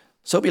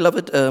So,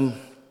 beloved,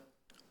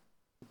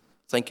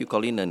 thank you,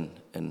 Colin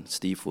and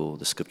Steve, for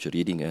the scripture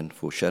reading, and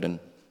for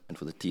Sharon and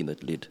for the team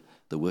that led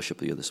the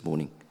worship here this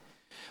morning.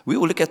 We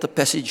will look at the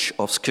passage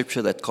of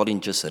scripture that Colin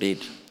just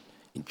read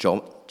in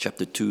John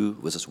chapter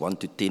 2, verses 1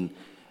 to 10,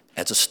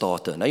 as a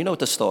starter. Now, you know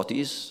what a starter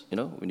is? You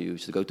know, when you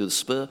used to go to the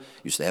Spur,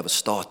 you used to have a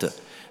starter.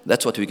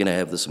 That's what we're going to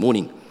have this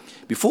morning.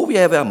 Before we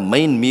have our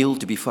main meal,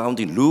 to be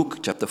found in Luke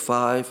chapter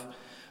 5,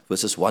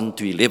 verses 1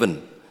 to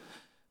 11.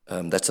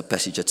 That's a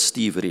passage that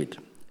Steve read.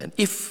 And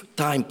if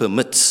time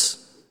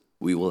permits,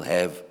 we will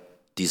have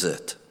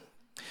dessert.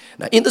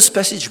 Now, in this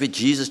passage where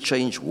Jesus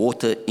changed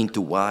water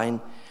into wine,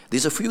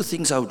 there's a few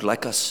things I would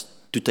like us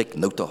to take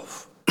note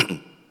of.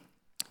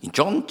 In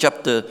John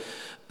chapter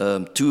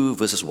 2,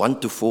 verses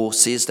 1 to 4,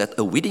 says that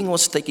a wedding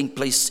was taking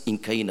place in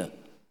Cana.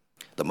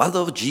 The mother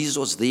of Jesus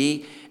was there,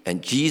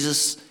 and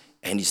Jesus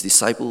and his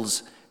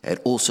disciples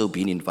had also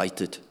been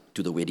invited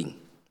to the wedding.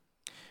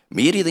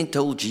 Mary then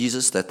told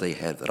Jesus that they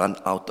had run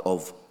out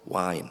of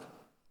wine.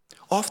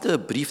 After a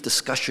brief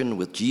discussion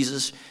with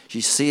Jesus,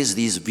 she says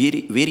these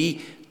very,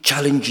 very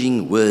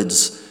challenging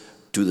words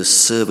to the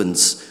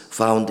servants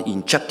found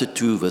in chapter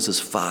 2, verses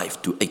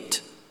 5 to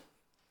 8.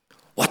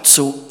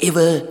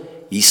 Whatsoever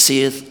he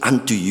saith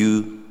unto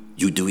you,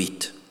 you do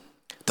it.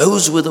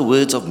 Those were the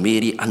words of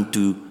Mary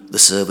unto the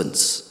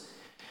servants.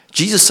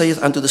 Jesus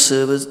saith unto the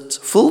servants,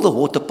 fill the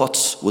water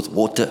pots with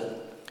water.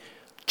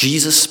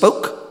 Jesus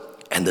spoke,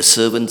 and the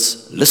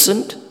servants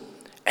listened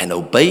and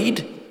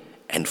obeyed,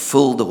 and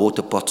filled the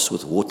water pots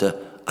with water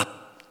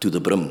up to the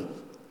brim.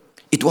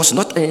 It was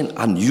not an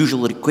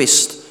unusual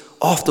request.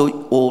 After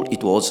all,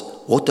 it was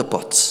water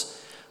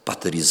pots.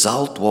 But the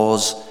result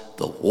was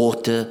the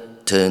water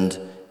turned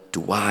to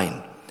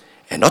wine.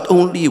 And not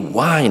only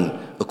wine,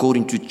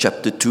 according to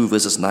chapter 2,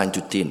 verses 9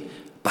 to 10,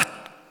 but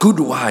good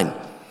wine,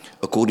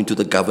 according to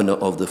the governor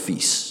of the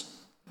feast.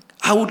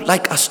 I would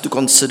like us to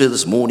consider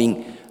this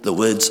morning the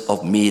words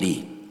of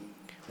Mary.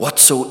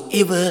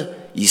 Whatsoever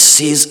he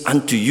says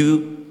unto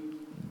you,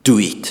 do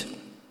it.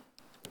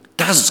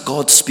 Does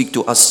God speak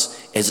to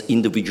us as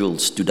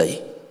individuals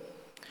today?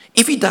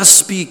 If he does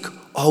speak,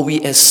 are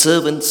we as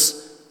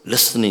servants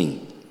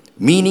listening?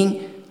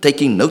 Meaning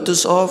taking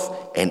notice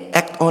of and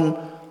act on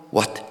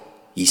what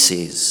he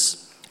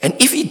says. And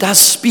if he does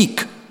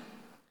speak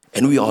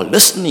and we are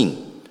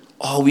listening,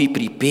 are we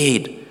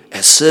prepared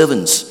as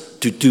servants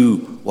to do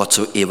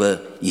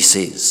whatsoever he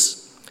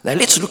says? Now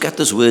let's look at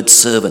this word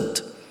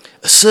servant.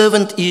 A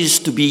servant is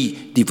to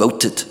be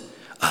devoted,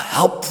 a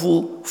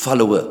helpful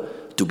follower,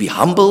 to be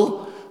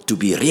humble, to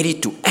be ready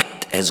to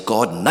act as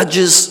God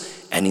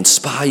nudges and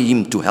inspire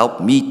him to help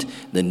meet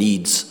the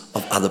needs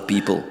of other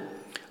people.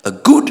 A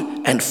good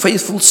and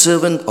faithful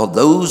servant are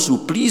those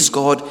who please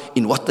God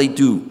in what they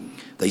do.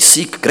 They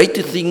seek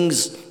greater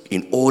things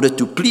in order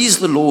to please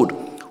the Lord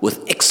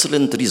with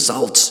excellent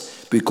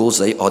results because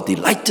they are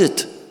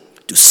delighted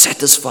to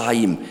satisfy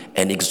him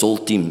and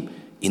exalt him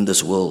in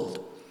this world.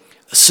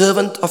 A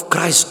servant of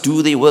Christ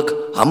do their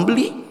work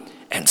humbly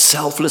and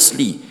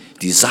selflessly,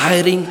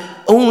 desiring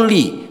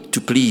only to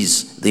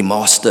please their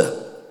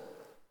master.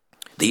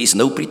 There is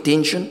no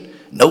pretension,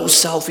 no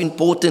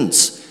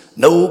self-importance,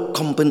 no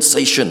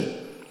compensation.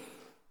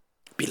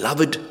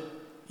 Beloved,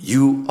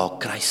 you are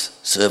Christ's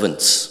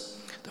servants.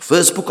 The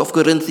first book of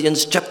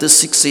Corinthians chapter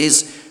 6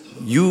 says,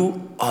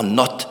 you are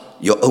not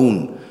your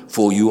own,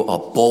 for you are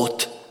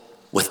bought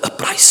with a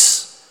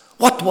price.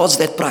 What was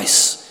that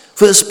price?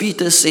 First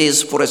Peter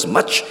says, for as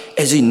much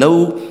as you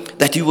know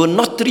that you were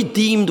not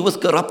redeemed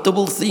with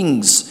corruptible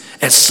things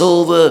as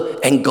silver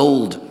and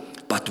gold,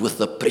 but with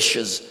the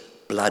precious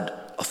blood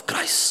of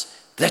Christ.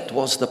 That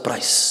was the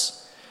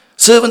price.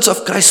 Servants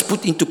of Christ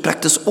put into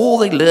practice all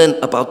they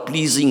learn about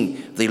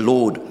pleasing their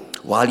Lord,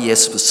 while he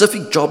has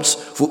specific jobs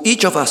for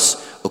each of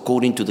us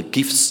according to the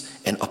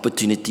gifts and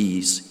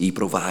opportunities he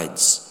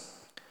provides.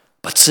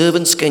 But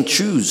servants can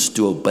choose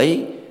to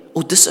obey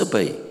or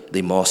disobey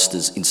their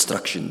master's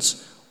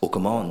instructions or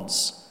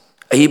commands.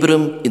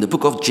 Abram in the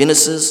book of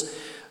Genesis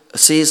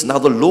says, now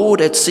the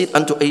Lord had said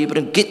unto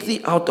Abram, get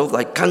thee out of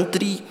thy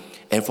country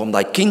and from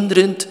thy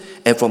kindred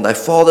and from thy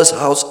father's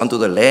house unto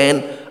the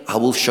land I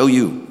will show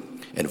you.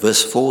 And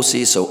verse 4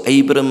 says, so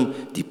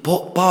Abram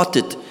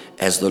departed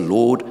as the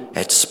Lord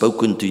had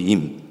spoken to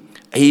him.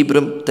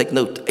 Abram, take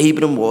note,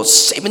 Abram was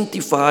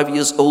 75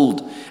 years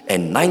old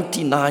and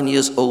 99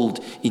 years old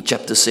in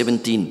chapter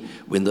 17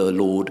 when the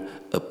Lord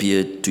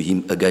appeared to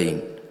him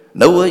again.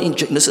 Noah in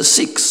Genesis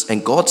 6,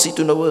 and God said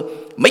to Noah,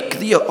 make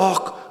thee an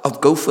ark of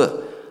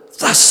gopher.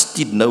 Thus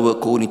did Noah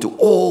according to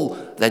all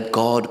that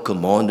God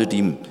commanded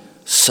him,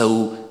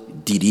 so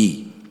did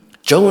he.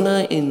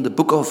 Jonah in the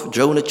book of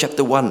Jonah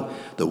chapter 1,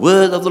 the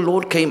word of the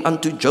Lord came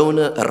unto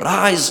Jonah,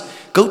 arise,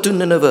 go to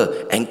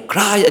Nineveh and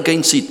cry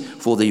against it,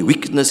 for their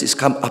wickedness is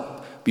come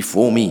up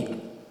before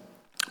me.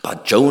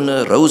 But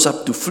Jonah rose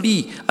up to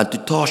flee unto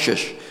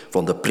Tarshish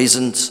from the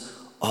presence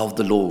of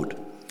the Lord.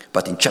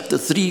 But in chapter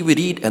 3 we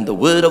read, and the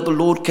word of the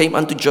Lord came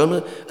unto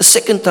Jonah a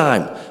second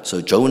time. So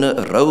Jonah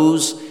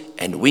arose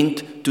and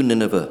went to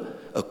Nineveh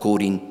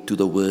according to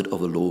the word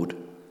of the Lord.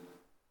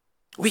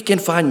 We can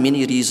find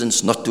many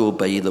reasons not to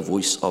obey the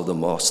voice of the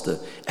Master,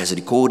 as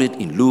recorded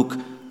in Luke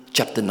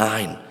chapter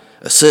 9.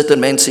 A certain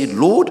man said,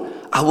 Lord,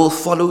 I will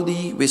follow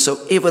thee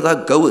wheresoever thou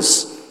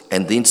goest.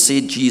 And then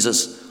said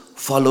Jesus,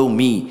 follow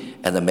me.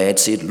 And the man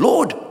said,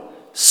 Lord,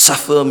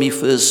 suffer me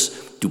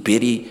first to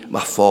bury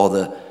my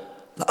father.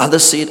 The other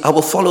said, I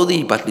will follow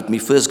thee, but let me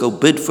first go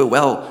bid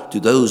farewell to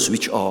those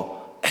which are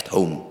at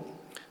home.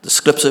 The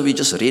scripture we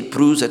just read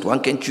proves that one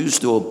can choose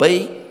to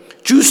obey,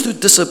 choose to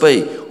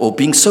disobey, or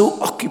being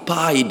so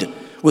occupied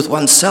with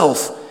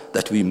oneself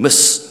that we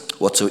miss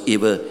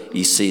whatsoever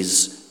he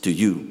says to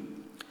you.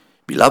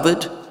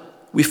 Beloved,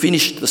 we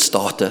finished the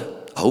starter.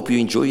 I hope you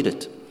enjoyed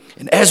it.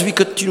 And as we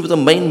continue with the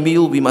main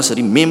meal, we must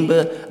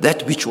remember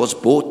that which was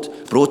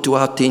brought to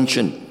our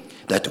attention,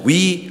 that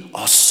we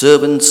are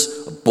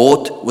servants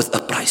bought with a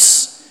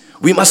price.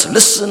 We must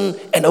listen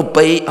and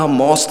obey our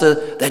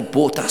Master that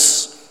bought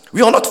us.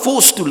 We are not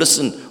forced to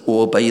listen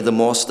or obey the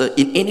Master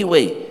in any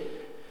way.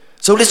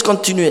 So let's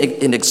continue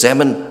and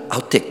examine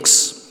our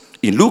text.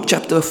 In Luke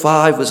chapter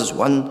 5, verses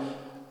 1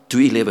 to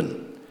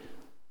 11.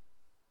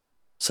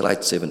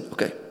 Slide 7,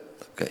 okay.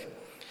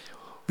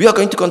 We are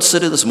going to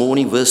consider this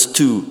morning verse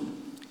 2.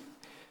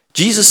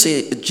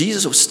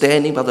 Jesus was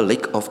standing by the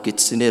lake of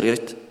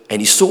Gennesaret,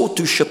 and he saw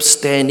two ships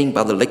standing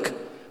by the lake,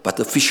 but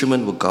the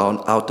fishermen were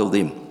gone out of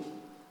them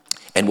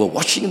and were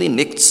washing their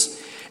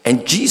nets.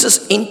 And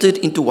Jesus entered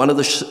into one of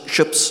the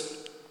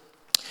ships,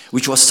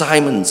 which was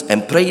Simon's,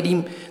 and prayed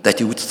him that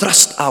he would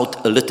thrust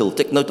out a little,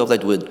 take note of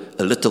that word,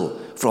 a little,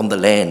 from the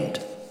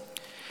land.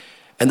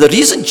 And the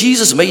reason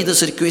Jesus made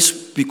this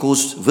request,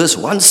 because verse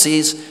 1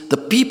 says, the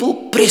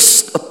people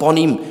pressed upon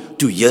him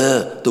to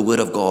hear the word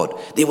of God.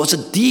 There was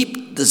a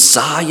deep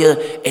desire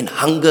and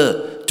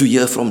hunger to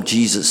hear from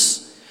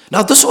Jesus.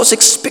 Now this was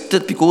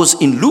expected because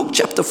in Luke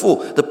chapter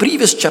 4, the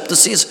previous chapter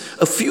says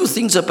a few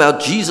things about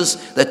Jesus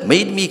that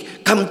made me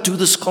come to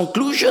this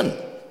conclusion.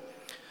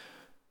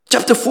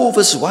 Chapter 4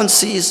 verse 1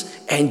 says,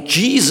 and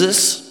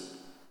Jesus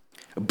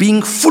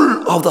being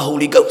full of the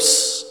Holy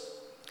Ghost.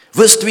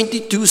 Verse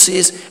 22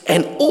 says,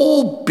 and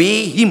all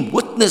bare him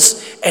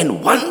witness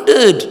and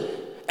wondered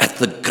at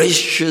the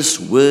gracious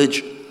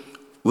words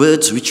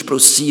which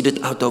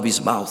proceeded out of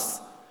his mouth.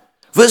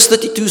 Verse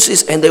 32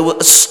 says, and they were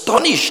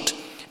astonished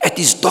at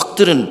his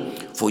doctrine,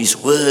 for his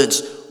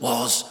words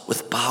was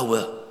with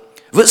power.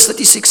 Verse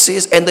 36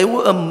 says, and they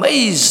were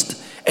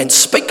amazed and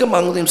spake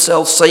among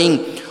themselves, saying,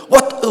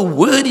 what a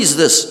word is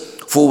this?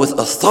 For with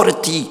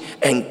authority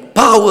and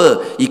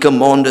power he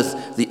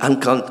commandeth the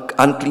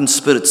unclean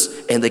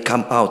spirits, and they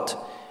come out.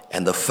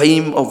 And the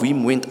fame of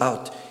him went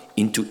out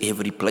into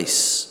every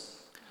place.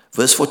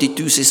 Verse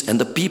 42 says,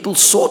 and the people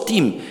sought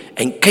him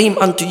and came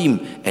unto him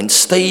and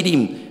stayed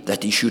him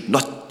that he should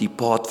not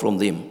depart from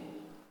them.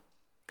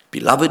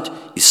 Beloved,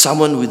 if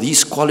someone with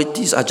these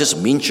qualities I just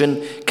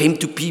mentioned came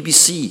to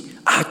PBC,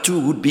 I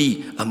too would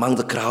be among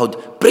the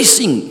crowd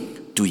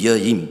pressing to hear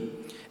him.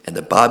 And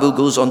the Bible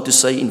goes on to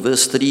say in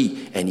verse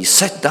 3, and he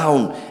sat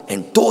down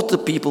and taught the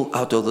people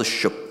out of the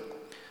ship.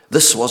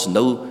 This was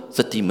no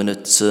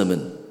 30-minute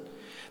sermon.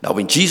 Now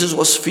when Jesus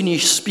was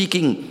finished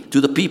speaking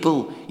to the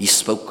people, he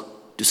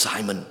spoke to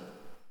Simon.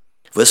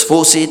 Verse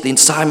 4 said, then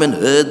Simon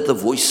heard the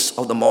voice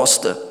of the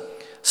Master.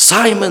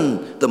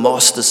 Simon, the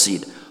Master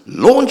said,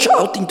 launch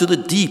out into the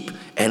deep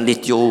and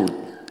let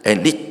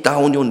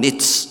down your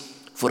nets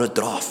for a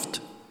draught.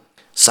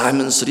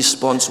 Simon's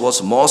response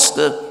was,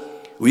 Master,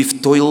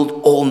 we've toiled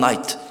all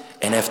night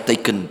and have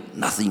taken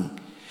nothing.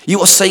 He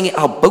was saying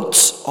our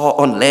boats are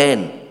on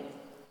land.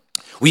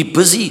 We're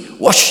busy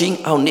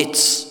washing our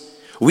nets.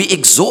 We're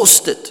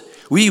exhausted.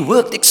 We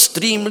worked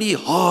extremely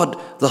hard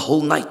the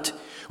whole night.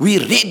 We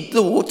read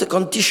the water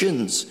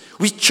conditions.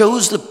 We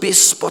chose the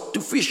best spot to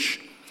fish.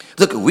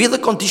 The weather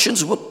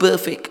conditions were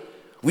perfect.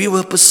 We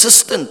were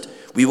persistent.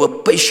 We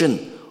were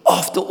patient.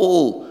 After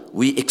all,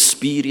 we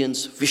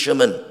experienced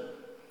fishermen.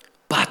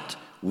 But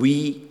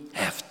we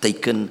have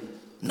taken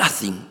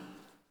nothing.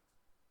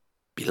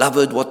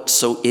 Beloved,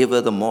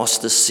 whatsoever the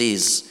Master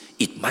says,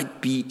 it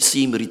might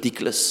seem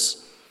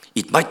ridiculous.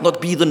 It might not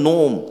be the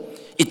norm.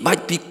 It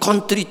might be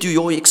contrary to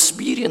your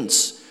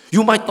experience.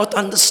 You might not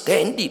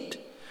understand it.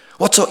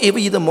 Whatsoever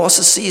the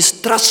Master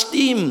says, trust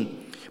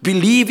him,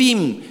 believe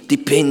him,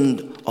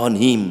 depend on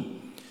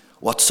him.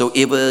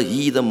 Whatsoever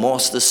the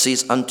Master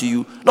says unto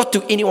you, not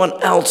to anyone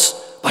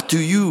else, but to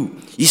you.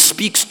 He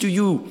speaks to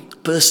you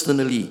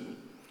personally.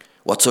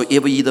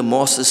 Whatsoever the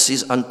Master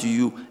says unto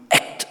you,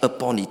 act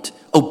upon it,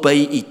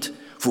 obey it,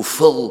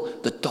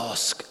 fulfill the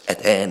task at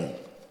hand.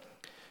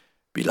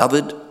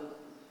 Beloved,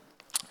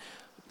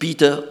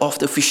 Peter,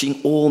 after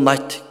fishing all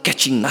night,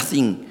 catching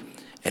nothing,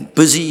 and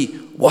busy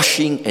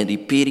washing and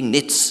repairing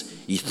nets,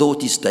 he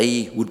thought his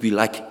day would be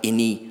like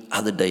any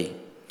other day.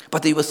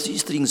 But there were three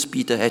things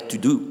Peter had to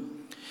do.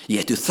 He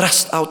had to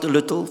thrust out a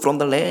little from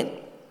the land.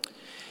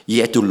 He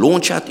had to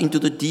launch out into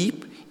the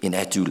deep and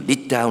had to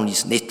let down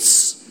his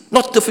nets.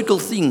 Not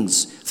difficult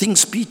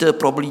things Peter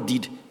probably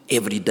did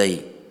every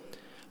day.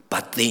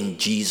 But then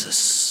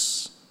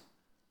Jesus,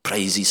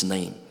 praise his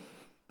name,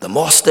 the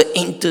Master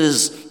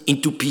enters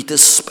into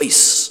Peter's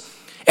space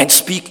and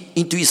speak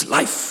into his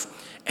life.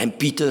 And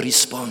Peter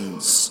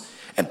responds.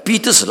 And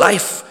Peter's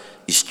life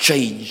is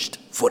changed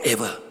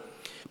forever.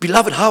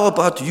 Beloved, how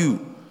about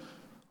you?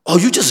 Are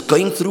you just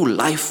going through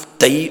life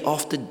day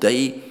after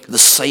day, the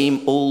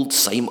same old,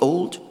 same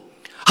old?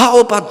 How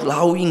about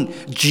allowing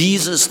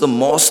Jesus, the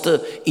Master,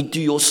 into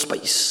your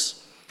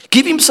space?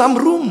 Give him some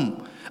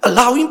room.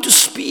 Allow him to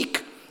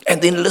speak.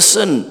 And then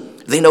listen,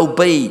 then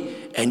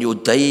obey. And your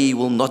day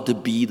will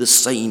not be the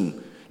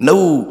same.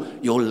 No,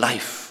 your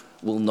life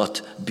will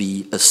not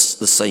be the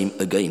same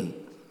again.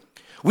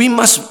 We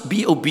must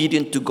be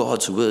obedient to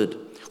God's word.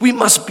 We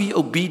must be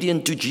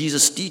obedient to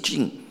Jesus'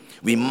 teaching.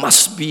 We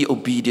must be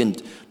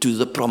obedient to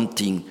the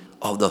prompting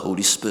of the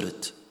Holy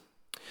Spirit.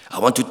 I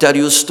want to tell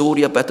you a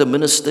story about a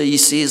minister. He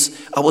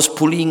says, I was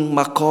pulling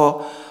my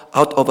car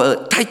out of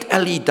a tight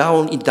alley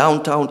down in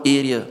downtown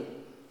area.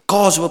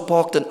 Cars were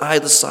parked on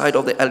either side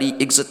of the alley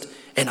exit,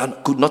 and I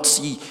could not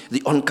see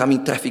the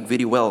oncoming traffic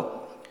very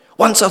well.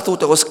 Once I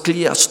thought I was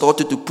clear, I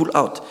started to pull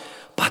out.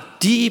 But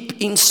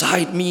deep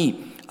inside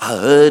me, I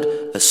heard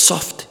a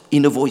soft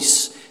inner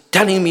voice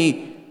telling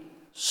me,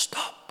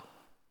 stop,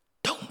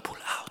 don't pull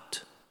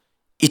out.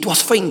 It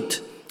was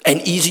faint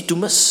and easy to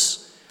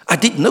miss. I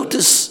did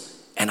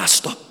notice and I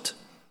stopped.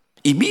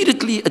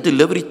 Immediately a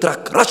delivery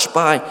truck rushed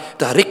by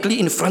directly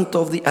in front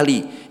of the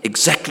alley,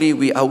 exactly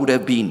where I would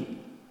have been.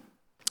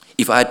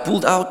 If I had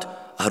pulled out,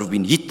 I would have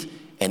been hit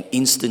and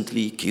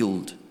instantly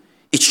killed.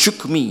 It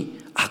shook me.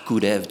 I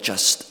could have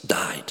just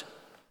died.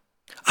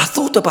 I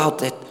thought about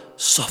that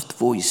soft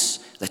voice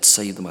that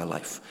saved my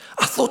life.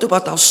 I thought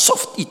about how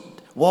soft it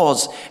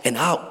was and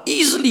how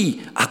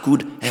easily I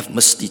could have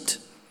missed it.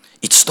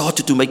 It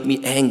started to make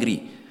me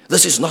angry.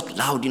 This is not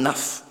loud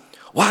enough.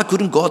 Why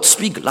couldn't God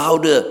speak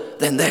louder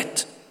than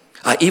that?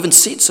 I even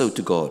said so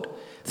to God.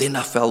 Then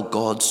I felt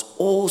God's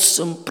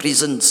awesome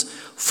presence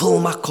fill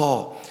my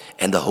car,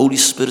 and the Holy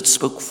Spirit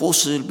spoke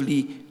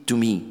forcibly to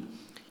me.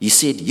 He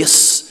said,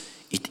 yes,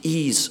 it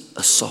is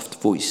a soft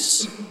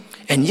voice.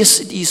 And yes,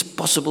 it is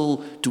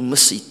possible to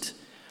miss it.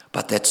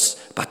 But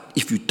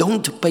if you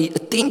don't pay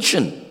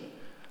attention,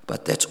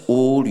 but that's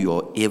all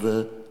you're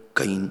ever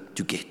going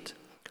to get.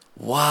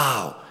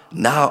 Wow,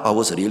 now I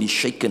was really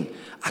shaken.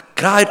 I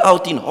cried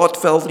out in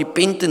heartfelt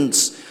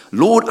repentance,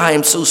 Lord, I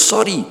am so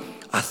sorry.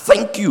 I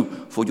thank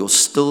you for your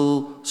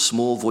still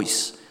small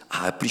voice.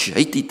 I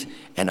appreciate it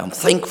and I'm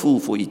thankful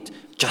for it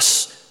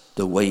just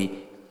the way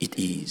it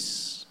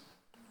is.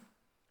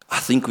 I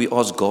think we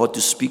ask God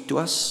to speak to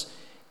us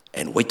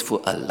and wait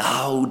for a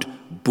loud,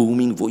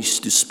 booming voice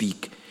to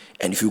speak.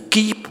 And if you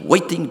keep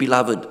waiting,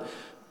 beloved,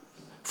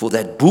 for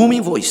that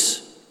booming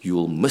voice, you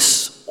will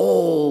miss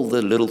all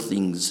the little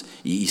things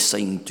he is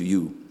saying to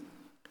you.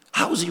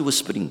 How is he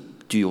whispering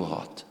to your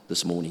heart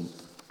this morning?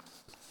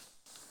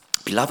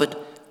 Beloved,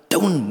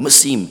 don't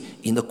miss him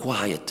in the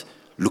quiet,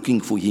 looking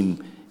for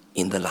him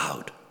in the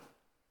loud.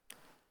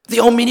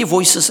 There are many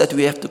voices that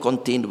we have to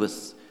contend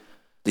with.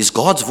 There's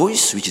God's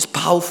voice, which is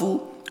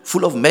powerful,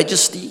 full of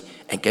majesty,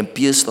 and can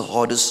pierce the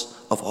hardest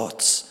of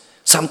hearts.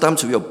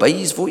 Sometimes we obey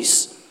his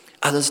voice.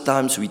 Other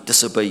times we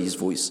disobey his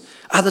voice.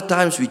 Other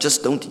times we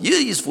just don't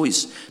hear his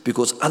voice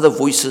because other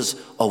voices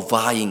are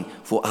vying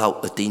for our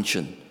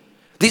attention.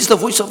 This is the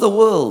voice of the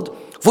world.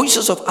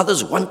 Voices of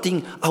others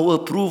wanting our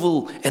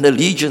approval and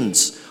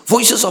allegiance.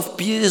 Voices of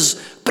peers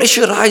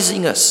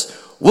pressurizing us.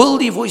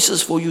 Worldly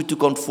voices for you to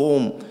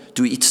conform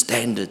to its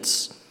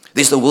standards.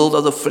 There's the world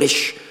of the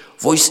flesh.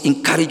 Voice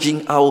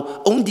encouraging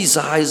our own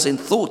desires and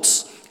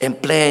thoughts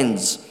and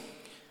plans.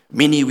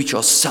 Many which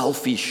are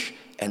selfish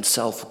and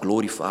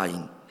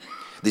self-glorifying.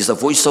 There's the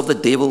voice of the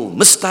devil,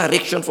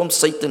 misdirection from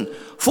Satan,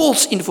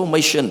 false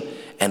information,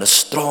 and a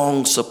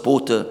strong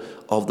supporter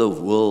of the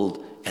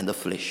world and the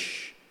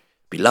flesh.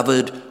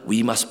 Beloved,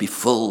 we must be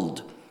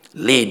filled,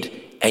 led,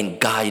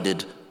 and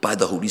guided by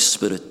the Holy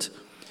Spirit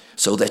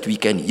so that we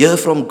can hear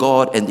from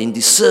God and then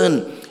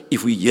discern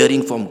if we're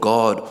hearing from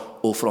God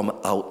or from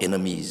our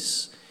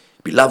enemies.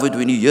 Beloved,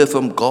 when you hear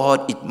from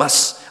God, it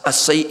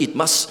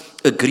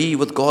must agree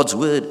with God's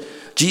word.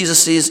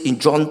 Jesus says in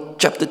John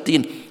chapter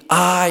 10,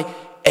 I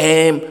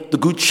am the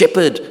good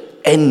shepherd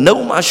and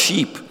know my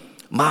sheep.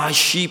 My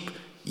sheep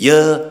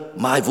hear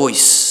my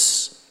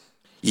voice.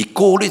 He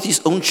calleth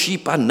his own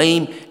sheep by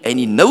name, and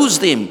he knows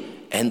them,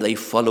 and they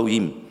follow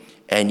him,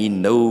 and he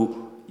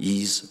know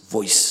his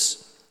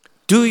voice.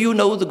 Do you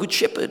know the good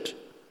shepherd?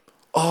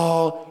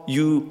 Are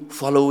you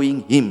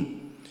following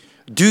him?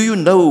 Do you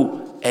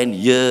know and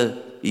hear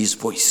his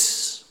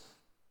voice?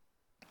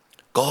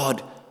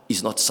 God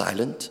is not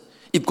silent.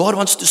 If God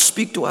wants to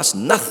speak to us,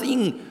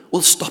 nothing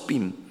will stop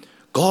him.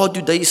 God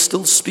today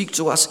still speaks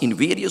to us in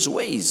various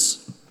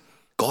ways.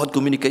 God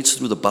communicates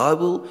through the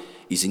Bible,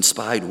 his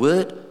inspired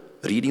word,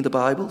 reading the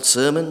Bible,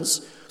 sermons,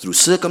 through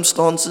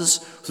circumstances,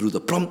 through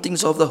the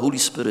promptings of the Holy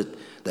Spirit,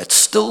 that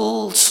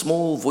still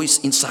small voice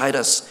inside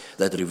us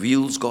that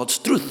reveals God's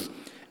truth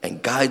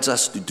and guides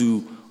us to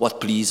do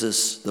what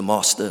pleases the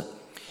Master.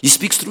 He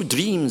speaks through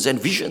dreams and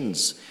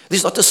visions.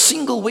 There's not a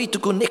single way to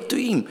connect to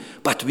him,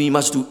 but we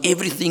must do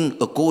everything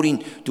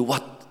according to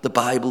what the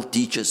Bible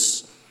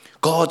teaches.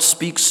 God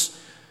speaks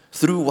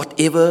through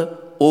whatever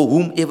or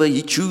whomever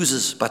he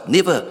chooses, but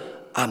never,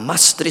 I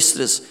must stress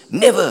this,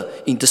 never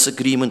in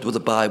disagreement with the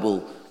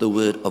Bible, the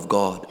Word of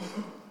God.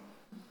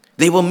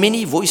 There were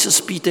many voices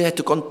Peter had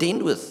to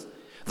contend with.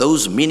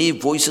 Those many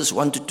voices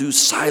wanted to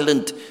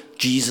silence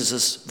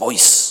Jesus'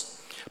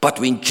 voice. But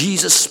when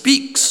Jesus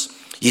speaks,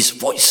 his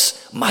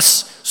voice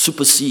must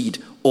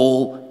supersede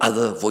all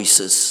other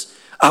voices.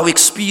 Our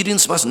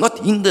experience must not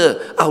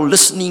hinder our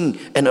listening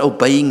and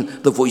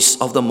obeying the voice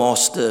of the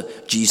Master,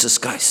 Jesus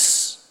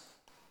Christ.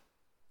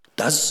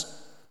 Does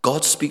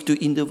God speak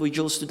to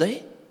individuals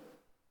today?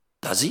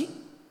 Does he?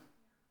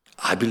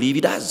 I believe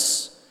he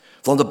does.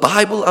 From the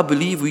Bible, I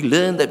believe we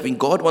learn that when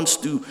God wants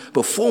to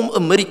perform a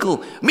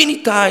miracle,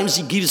 many times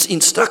he gives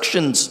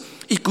instructions.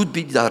 It could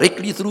be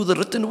directly through the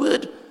written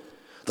word,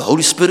 the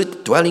Holy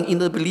Spirit dwelling in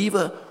the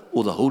believer,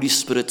 or the Holy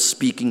Spirit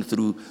speaking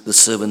through the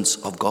servants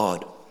of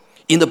God.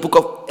 In the book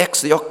of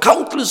Acts, there are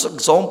countless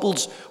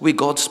examples where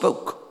God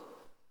spoke.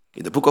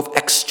 In the book of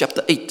Acts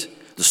chapter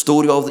 8, the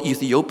story of the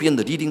Ethiopian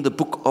reading the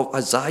book of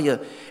Isaiah,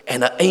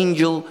 and an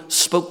angel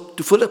spoke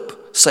to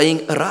Philip,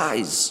 saying,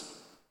 "Arise."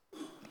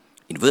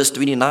 In verse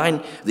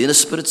 29, then the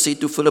Spirit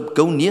said to Philip,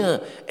 "Go near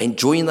and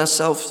join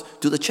thyself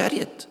to the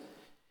chariot."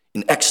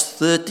 In Acts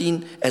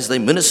 13, as they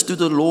ministered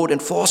to the Lord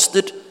and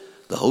fasted,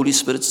 the Holy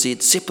Spirit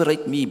said,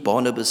 "Separate me,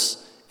 Barnabas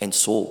and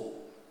Saul."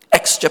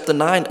 Acts chapter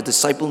 9, a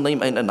disciple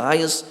named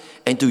Ananias,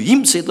 and to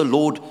him said the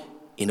Lord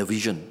in a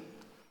vision.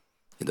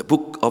 In the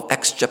book of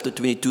Acts chapter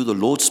 22, the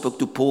Lord spoke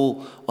to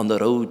Paul on the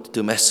road to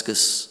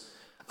Damascus.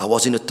 I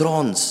was in a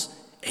trance,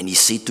 and he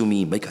said to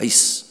me, "Make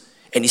haste."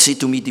 And he said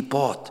to me,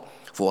 "Depart,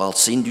 for I'll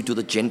send you to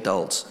the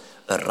Gentiles.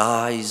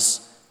 Arise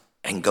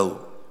and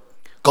go."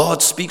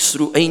 God speaks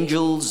through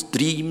angels,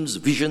 dreams,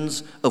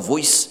 visions, a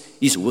voice,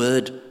 his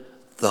word,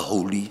 the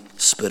Holy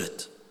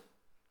Spirit.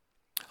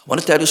 I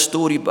want to tell you a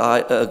story by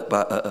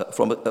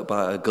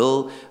a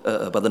girl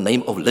by the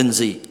name of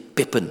Lindsay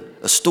Pepin.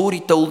 A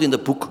story told in the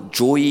book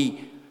Joy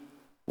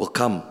Will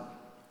Come,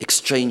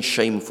 Exchange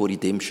Shame for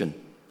Redemption.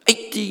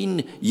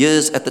 18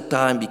 years at the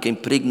time, became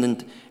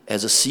pregnant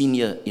as a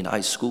senior in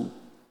high school.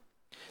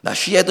 Now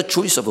she had the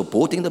choice of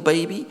aborting the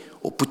baby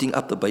or putting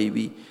up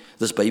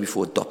this baby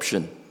for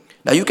adoption.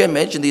 Now you can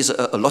imagine there's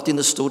a lot in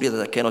the story that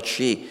I cannot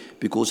share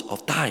because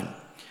of time.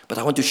 But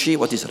I want to share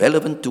what is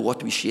relevant to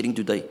what we're sharing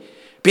today.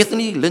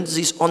 Bethany,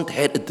 Lindsay's aunt,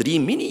 had a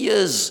dream many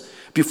years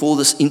before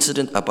this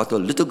incident about a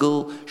little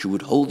girl she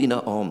would hold in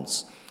her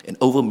arms. And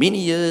over many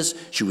years,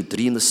 she would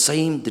dream the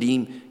same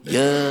dream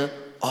year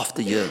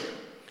after year.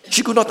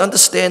 She could not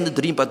understand the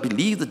dream, but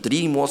believed the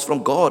dream was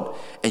from God,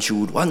 and she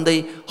would one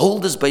day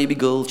hold this baby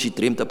girl she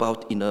dreamt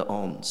about in her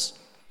arms.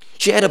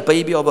 She had a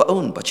baby of her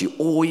own, but she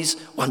always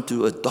wanted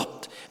to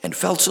adopt and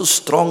felt so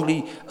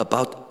strongly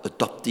about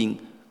adopting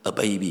a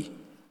baby.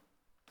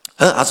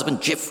 Her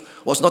husband, Jeff,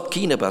 was not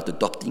keen about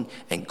adopting,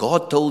 and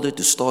God told her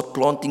to start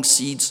planting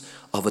seeds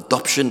of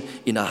adoption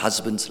in her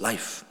husband's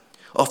life.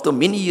 After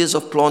many years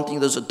of planting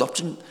those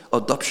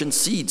adoption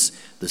seeds,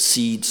 the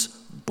seeds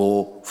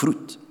bore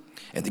fruit.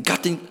 And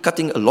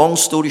cutting a long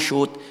story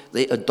short,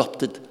 they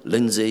adopted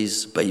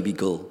Lindsay's baby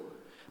girl.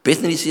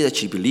 Bethany said that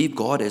she believed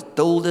God had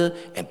told her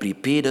and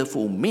prepared her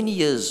for many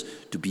years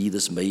to be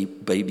this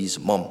baby's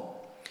mom.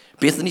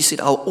 Bethany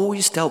said, "I'll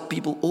always tell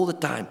people all the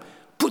time,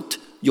 put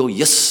your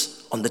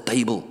yes on the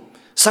table.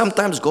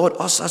 Sometimes God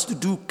asks us to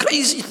do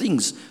crazy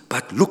things,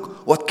 but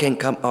look what can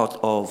come out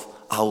of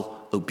our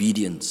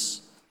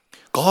obedience."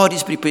 God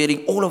is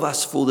preparing all of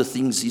us for the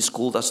things He's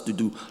called us to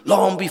do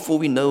long before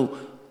we know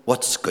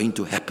what's going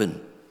to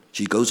happen.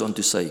 She goes on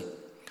to say,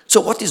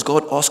 so what is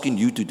God asking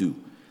you to do?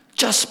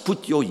 Just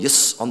put your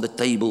yes on the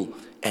table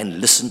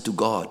and listen to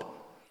God.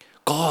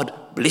 God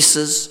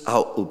blesses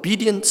our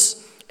obedience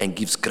and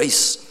gives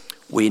grace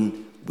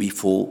when we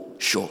fall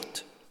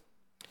short.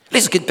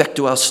 Let's get back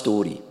to our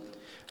story.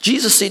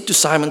 Jesus said to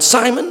Simon,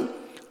 "Simon,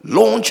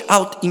 launch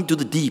out into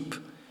the deep.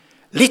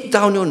 Let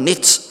down your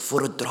nets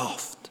for a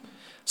draught."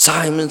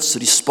 Simon's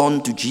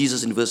response to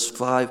Jesus in verse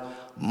 5,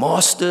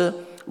 "Master,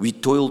 we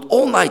toiled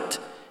all night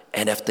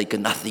and have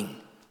taken nothing."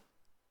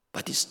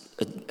 But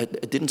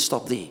it didn't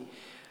stop there.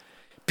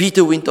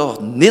 Peter went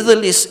on,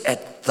 "Nevertheless,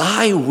 at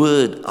thy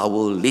word I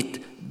will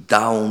let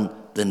down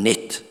the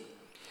net."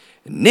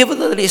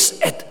 Nevertheless,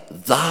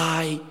 at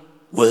thy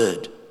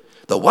word.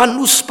 The one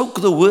who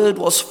spoke the word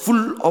was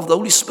full of the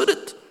Holy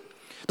Spirit.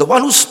 The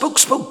one who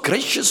spoke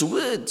gracious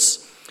words.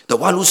 The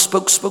one who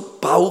spoke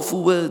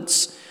powerful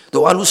words. The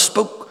one who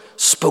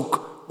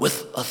spoke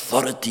with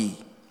authority.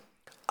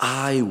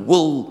 "I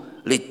will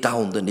let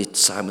down the net,"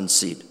 Simon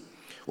said.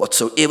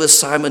 Whatsoever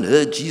Simon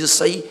heard Jesus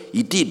say,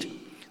 he did.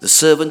 The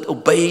servant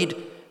obeyed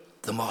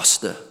the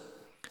master.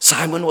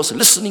 Simon was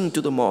listening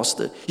to the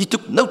master. He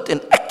took note and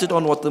acted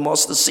on what the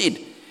master said.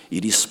 He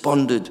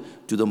responded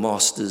to the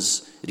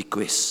master's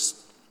request.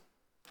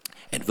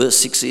 And verse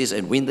 6 says,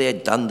 "And when they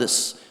had done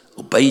this,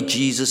 obeyed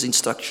Jesus'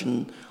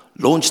 instruction,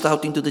 launched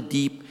out into the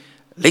deep,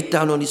 let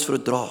down on his for a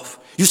draught."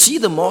 You see,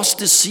 the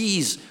master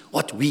sees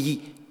what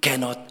we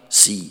cannot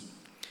see.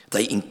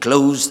 They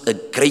enclosed a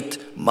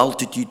great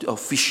multitude of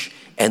fish,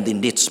 and the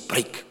nets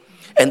break.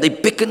 And they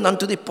beckoned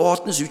unto their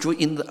partners which were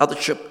in the other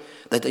ship,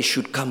 that they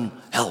should come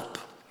help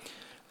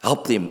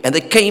them. And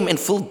they came and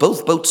filled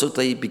both boats, so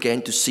they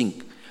began to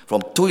sink,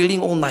 from toiling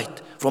all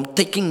night, from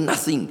taking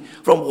nothing,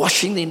 from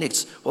washing their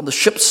nets, from the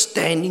ship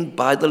standing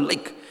by the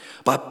lake.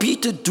 By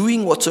Peter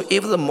doing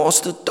whatsoever the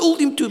master told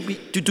him to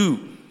do.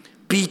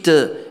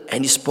 Peter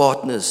and his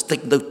partners,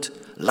 take note,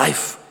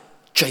 life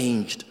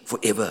changed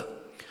forever.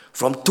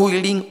 From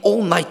toiling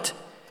all night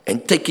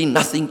and taking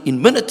nothing,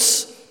 in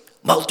minutes,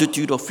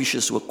 multitude of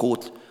fishes were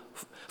caught.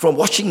 From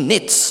washing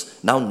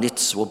nets, now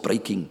nets were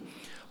breaking.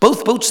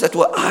 Both boats that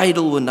were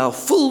idle were now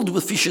filled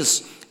with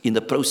fishes, in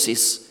the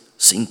process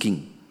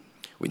sinking.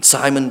 When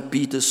Simon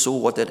Peter saw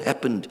what had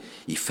happened,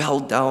 he fell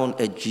down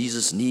at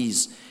Jesus'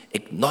 knees,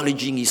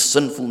 acknowledging his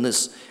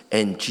sinfulness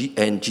and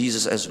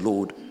Jesus as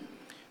Lord.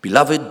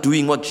 Beloved,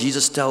 doing what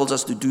Jesus tells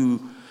us to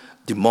do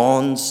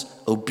demands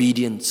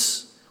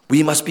obedience.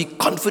 We must be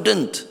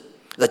confident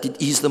that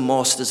it is the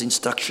Master's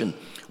instruction.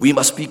 We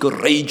must be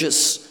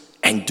courageous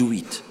and do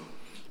it.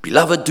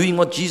 Beloved, doing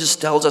what Jesus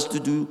tells us to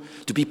do,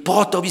 to be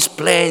part of his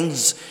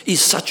plans, is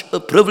such a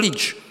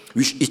privilege.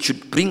 It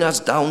should bring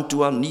us down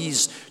to our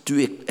knees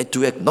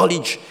to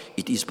acknowledge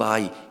it is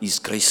by his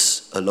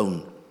grace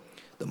alone.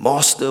 The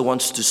Master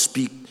wants to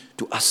speak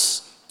to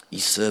us,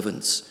 his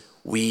servants.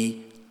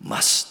 We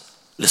must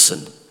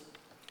listen.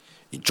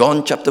 In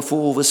John chapter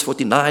 4, verse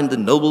 49, the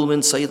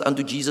nobleman saith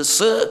unto Jesus,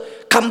 Sir,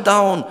 come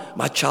down,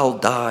 my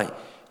child die.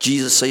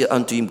 Jesus saith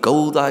unto him,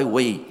 Go thy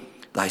way,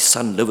 thy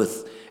son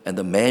liveth. And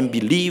the man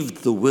believed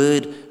the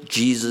word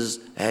Jesus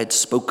had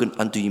spoken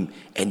unto him,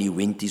 and he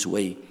went his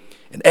way.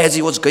 And as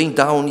he was going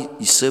down,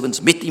 his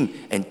servants met him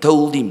and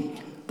told him,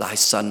 Thy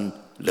son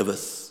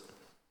liveth.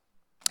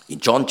 In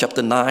John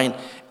chapter 9,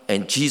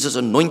 and Jesus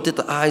anointed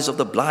the eyes of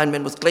the blind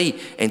man with clay,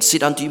 and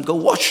said unto him, Go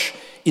wash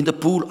in the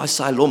pool of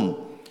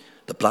Siloam.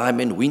 The blind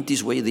man went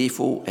his way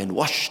therefore, and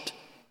washed,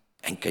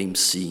 and came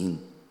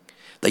seeing.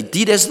 They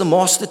did as the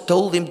Master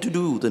told them to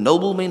do. The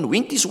nobleman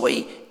went his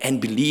way and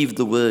believed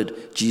the word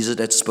Jesus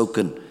had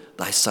spoken,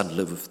 Thy son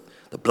liveth.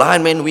 The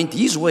blind man went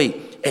his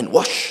way and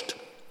washed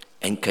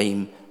and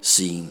came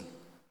seeing.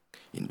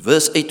 In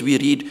verse 8 we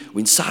read,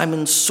 When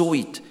Simon saw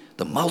it,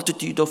 the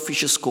multitude of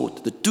fishes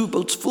caught, the 2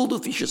 boats full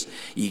of fishes,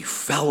 he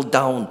fell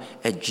down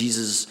at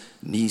Jesus'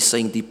 knees,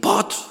 saying,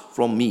 Depart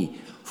from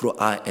me, for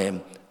I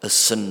am a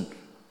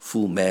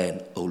sinful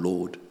man, O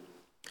Lord.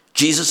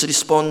 Jesus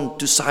responded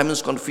to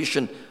Simon's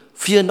confession,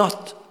 Fear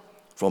not,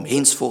 from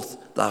henceforth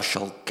thou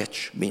shalt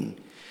catch men.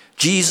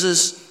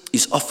 Jesus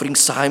is offering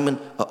Simon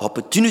an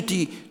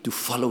opportunity to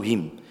follow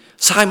him.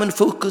 Simon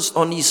focused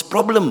on his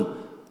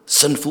problem,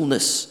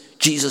 sinfulness.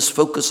 Jesus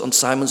focused on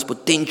Simon's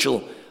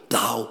potential,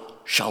 thou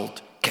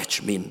shalt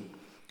catch men.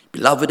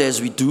 Beloved,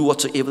 as we do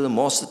whatsoever the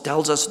Master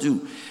tells us to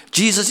do,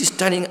 Jesus is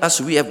telling us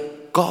we have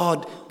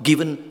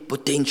God-given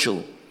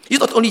potential. He's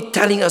not only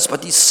telling us,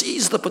 but he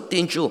sees the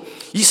potential.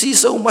 He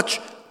sees so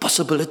much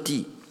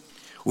possibility.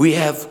 We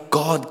have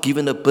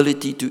God-given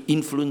ability to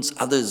influence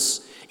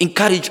others,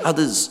 encourage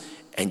others,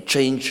 and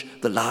change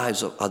the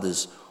lives of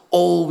others.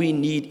 All we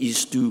need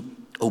is to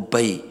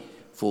obey,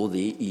 for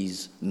there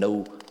is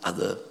no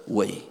other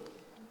way.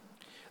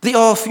 There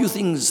are a few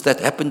things that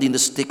happened in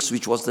this text,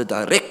 which was the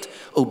direct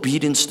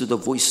obedience to the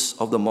voice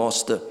of the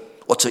Master.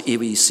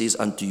 Whatsoever he says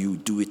unto you,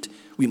 do it.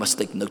 We must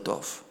take note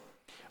of.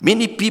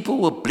 Many people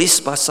were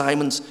blessed by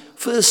Simon's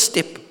first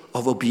step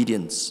of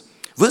obedience.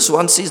 Verse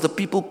 1 says the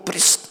people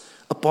pressed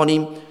upon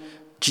him,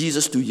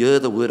 Jesus, to hear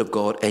the word of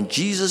God. And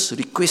Jesus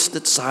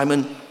requested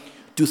Simon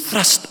to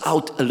thrust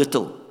out a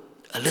little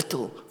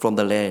from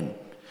the land.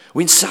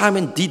 When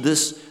Simon did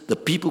this, the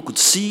people could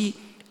see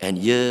and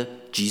hear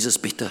Jesus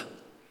better.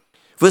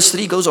 Verse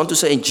 3 goes on to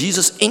say, And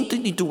Jesus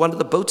entered into one of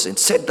the boats and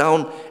sat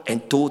down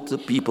and taught the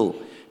people.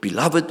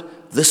 Beloved,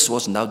 this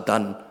was now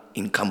done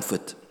in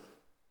comfort.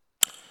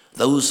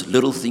 Those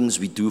little things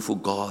we do for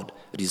God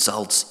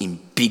results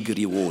in big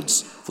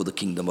rewards for the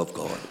kingdom of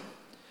God.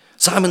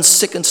 Simon's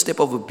second step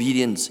of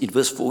obedience, in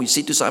verse 4, he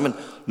said to Simon,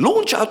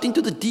 Launch out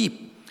into the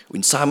deep.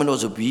 When Simon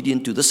was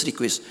obedient to this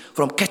request,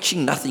 from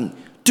catching nothing,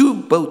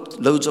 2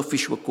 boatloads of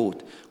fish were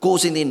caught,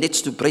 causing their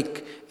nets to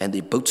break and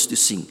their boats to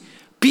sink.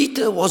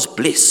 Peter was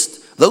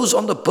blessed. Those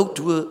on the boat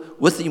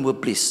with him were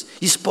blessed.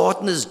 His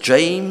partners,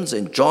 James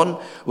and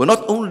John, were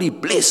not only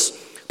blessed,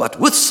 but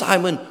with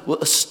Simon were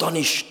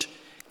astonished,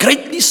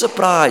 greatly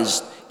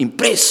surprised,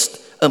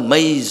 impressed,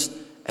 amazed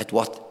at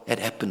what had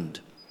happened.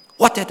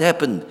 What had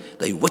happened?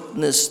 They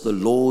witnessed the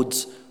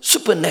Lord's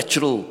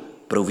supernatural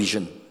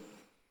provision.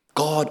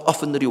 God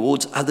often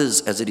rewards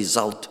others as a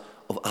result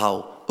of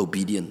our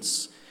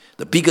obedience.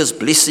 The biggest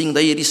blessing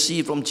they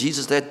received from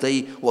Jesus that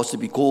day was to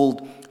be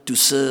called to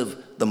serve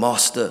the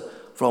Master.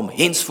 From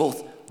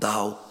henceforth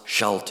thou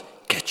shalt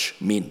catch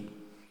men.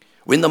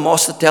 When the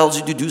Master tells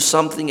you to do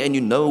something and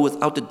you know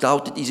without a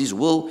doubt it is his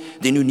will,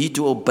 then you need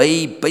to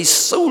obey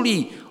based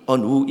solely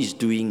on who is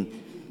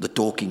doing the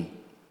talking.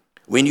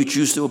 When you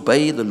choose to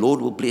obey, the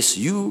Lord will bless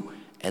you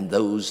and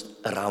those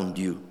around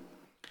you.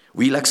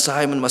 We, like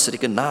Simon, must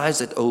recognize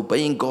that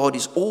obeying God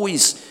is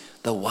always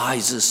the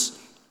wisest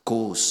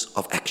course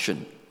of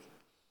action.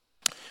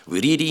 We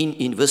read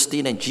in verse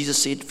 10, and Jesus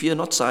said, "Fear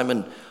not,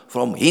 Simon,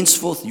 from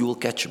henceforth you will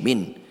catch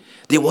men."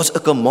 There was a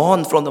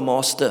command from the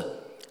Master,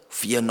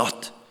 "Fear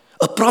not."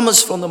 A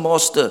promise from the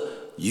Master,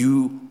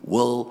 "You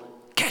will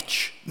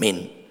catch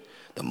men."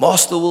 The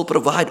Master will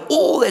provide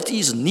all that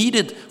is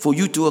needed for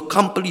you to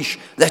accomplish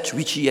that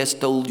which He has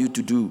told you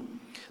to do.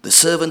 The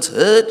servants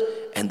heard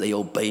and they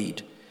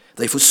obeyed.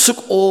 They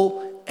forsook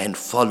all and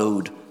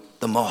followed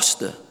the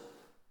Master.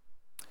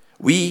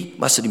 We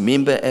must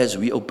remember as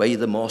we obey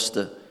the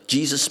Master,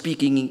 Jesus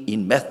speaking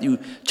in Matthew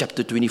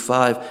chapter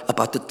 25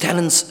 about the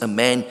talents a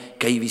man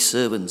gave his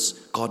servants.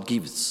 God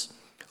gives.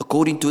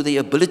 According to their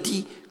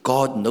ability,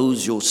 God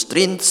knows your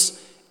strengths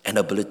and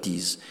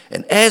abilities.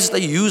 And as they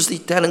used the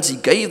talents He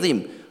gave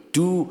them,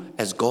 do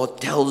as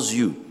God tells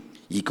you.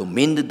 He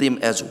commended them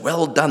as,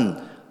 "Well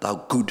done,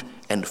 thou good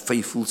and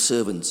faithful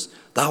servants.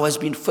 Thou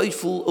hast been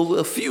faithful over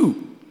a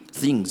few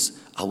things.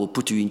 I will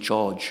put you in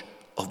charge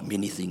of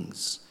many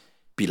things."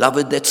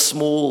 Beloved, that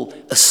small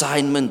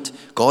assignment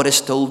God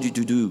has told you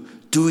to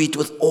do it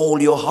with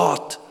all your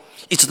heart.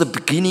 It's the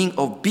beginning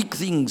of big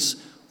things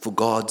for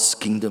God's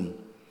kingdom.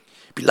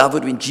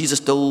 Beloved, when Jesus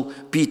told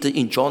Peter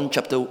in John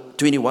chapter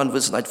 21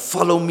 verse 9,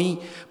 "Follow me,"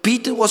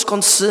 Peter was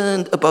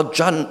concerned about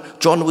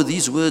John with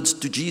these words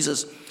to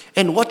Jesus,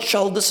 "And what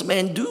shall this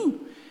man do?"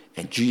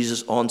 And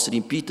Jesus answered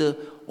him, "Peter,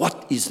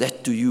 what is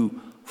that to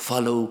you?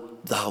 Follow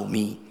thou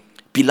me."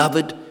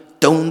 Beloved,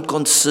 don't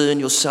concern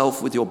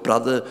yourself with your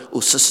brother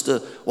or sister,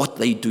 what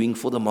they're doing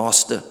for the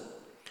Master.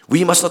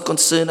 We must not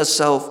concern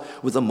ourselves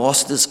with the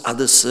Master's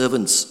other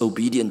servants'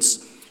 obedience.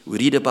 We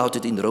read about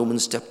it in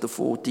Romans chapter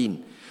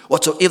 14.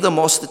 Whatsoever the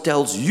Master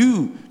tells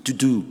you to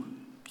do,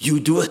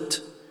 you do it.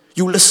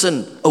 You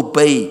listen,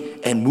 obey,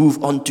 and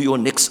move on to your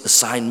next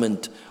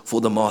assignment for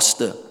the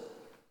Master.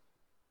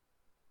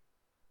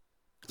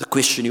 The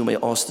question you may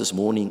ask this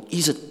morning,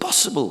 is it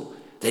possible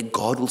that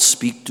God will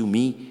speak to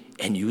me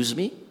and use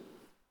me?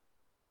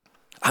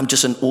 I'm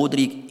just an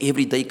ordinary,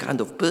 everyday kind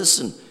of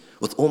person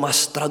with all my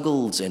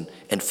struggles and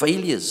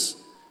failures.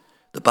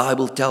 The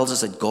Bible tells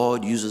us that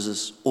God uses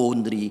us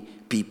ordinary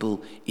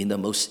people in the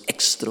most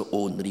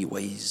extraordinary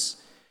ways.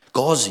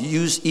 God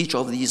used each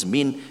of these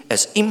men,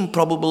 as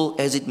improbable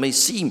as it may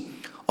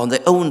seem. On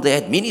their own, they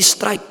had many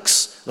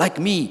strikes, like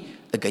me,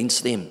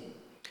 against them.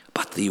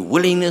 But their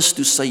willingness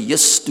to say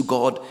yes to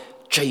God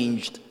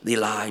changed their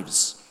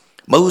lives.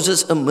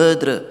 Moses, a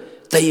murderer;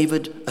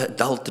 David, an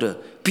adulterer;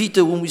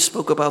 Peter, whom we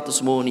spoke about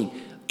this morning,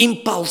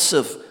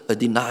 impulsive, a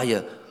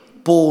denier;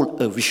 Paul,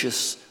 a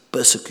vicious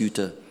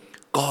persecutor.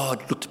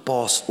 God looked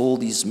past all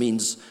these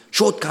men's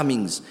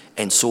shortcomings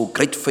and saw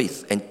great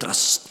faith and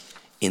trust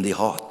in their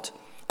heart.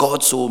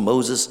 God saw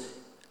Moses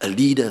a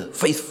leader,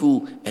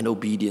 faithful and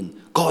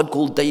obedient. God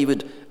called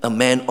David a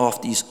man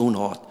after his own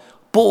heart.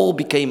 Paul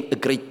became a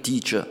great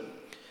teacher.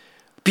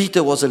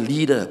 Peter was a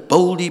leader,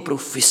 boldly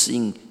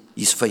professing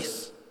his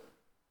faith.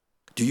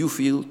 Do you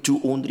feel too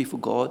ordinary for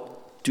God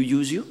to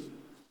use you?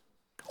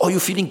 Are you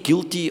feeling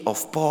guilty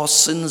of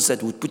past sins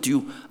that would put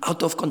you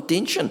out of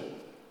contention?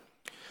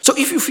 So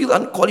if you feel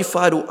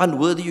unqualified or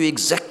unworthy, you're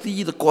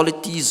exactly the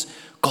qualities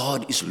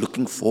God is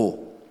looking for.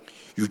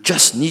 You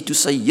just need to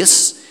say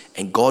yes,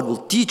 and God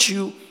will teach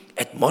you,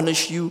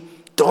 admonish you,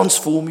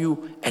 transform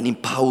you, and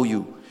empower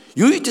you.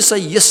 You need to say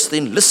yes,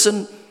 then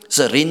listen,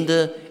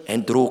 surrender,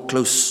 and draw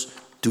close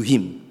to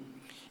Him.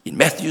 In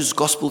Matthew's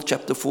Gospel,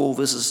 chapter 4,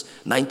 verses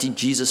 19,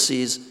 Jesus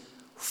says,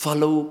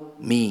 "Follow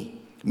me,"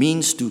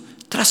 means to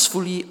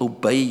trustfully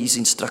obey His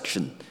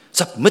instruction,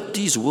 submit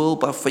to His will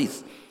by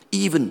faith,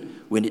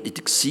 even when it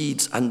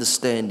exceeds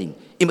understanding.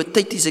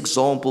 Imitate His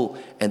example,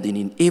 and then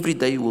in every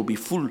day will be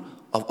full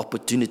of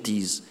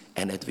opportunities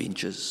and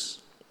adventures.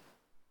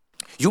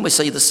 You may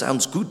say, "This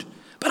sounds good,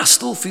 but I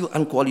still feel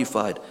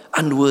unqualified,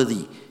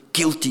 unworthy,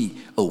 guilty,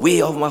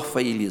 aware of my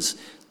failures,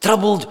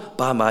 troubled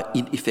by my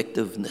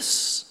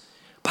ineffectiveness."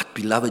 But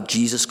beloved,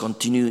 Jesus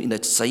continued in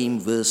that same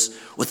verse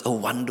with a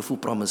wonderful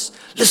promise.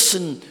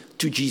 Listen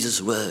to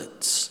Jesus'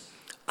 words.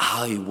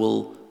 "I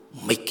will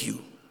make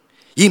you."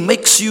 He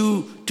makes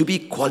you to be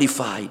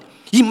qualified.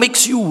 He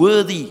makes you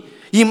worthy.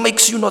 He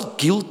makes you not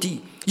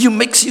guilty. He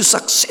makes you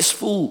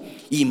successful.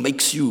 He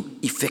makes you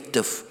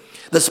effective.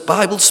 This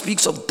Bible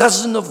speaks of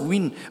dozens of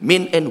men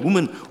and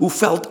women who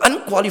felt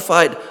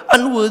unqualified,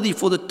 unworthy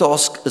for the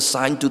task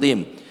assigned to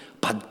them.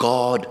 But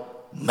God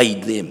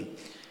made them.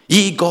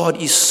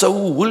 God is so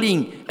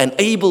willing and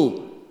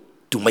able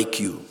to make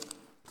you.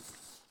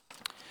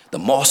 The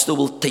Master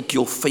will take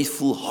your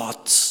faithful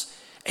hearts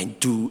and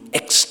do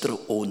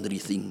extraordinary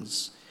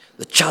things.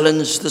 The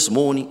challenge this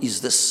morning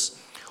is this: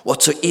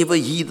 whatsoever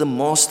He, the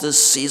Master,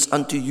 says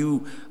unto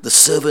you, the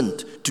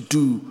servant, to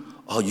do,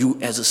 are you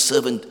as a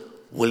servant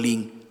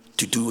willing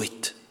to do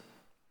it?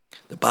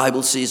 The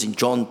Bible says in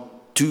John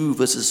 2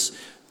 verse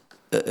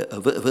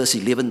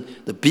 11,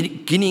 "The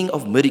beginning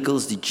of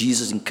miracles did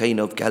Jesus in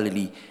Cana of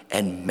Galilee,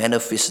 and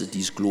manifested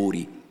His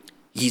glory."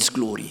 His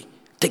glory.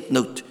 Take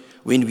note,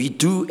 when we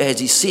do as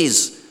He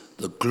says,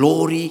 the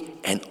glory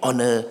and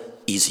honor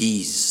is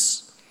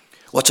His.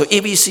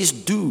 Whatsoever He says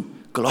do,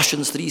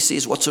 Colossians 3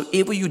 says,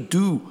 whatsoever you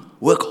do,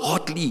 work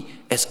heartily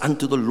as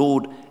unto the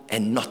Lord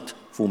and not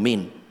for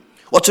men.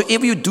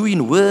 Whatsoever you do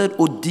in word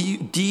or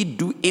deed,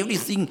 do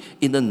everything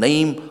in the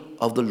name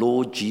of the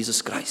Lord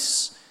Jesus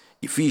Christ.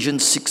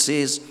 Ephesians 6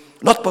 says,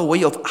 not by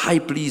way of eye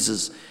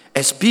pleasers,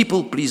 as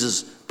people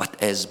pleasers,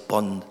 but as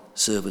bond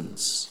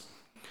servants.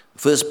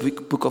 First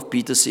book of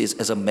Peter says,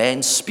 as a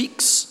man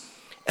speaks,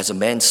 as a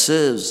man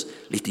serves,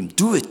 let him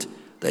do it,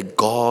 that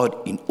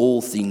God in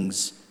all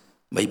things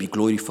may be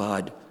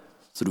glorified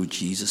through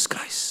Jesus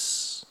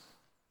Christ.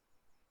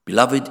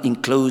 Beloved, in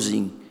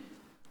closing,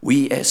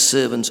 we as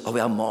servants of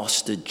our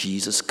Master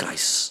Jesus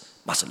Christ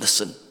must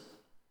listen.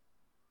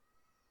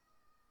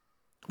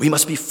 We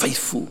must be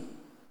faithful.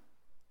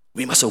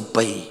 We must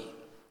obey.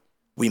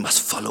 We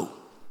must follow.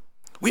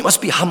 We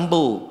must be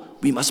humble.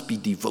 We must be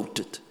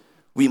devoted.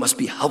 We must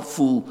be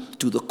helpful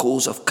to the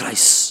cause of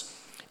Christ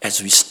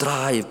as we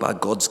strive by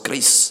God's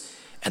grace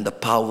and the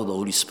power of the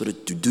Holy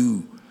Spirit to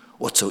do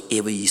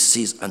whatsoever He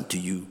says unto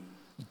you.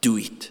 Do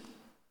it.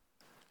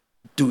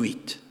 Do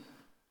it.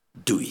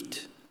 Do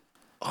it.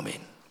 Amen.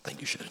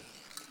 Thank you, Sharon.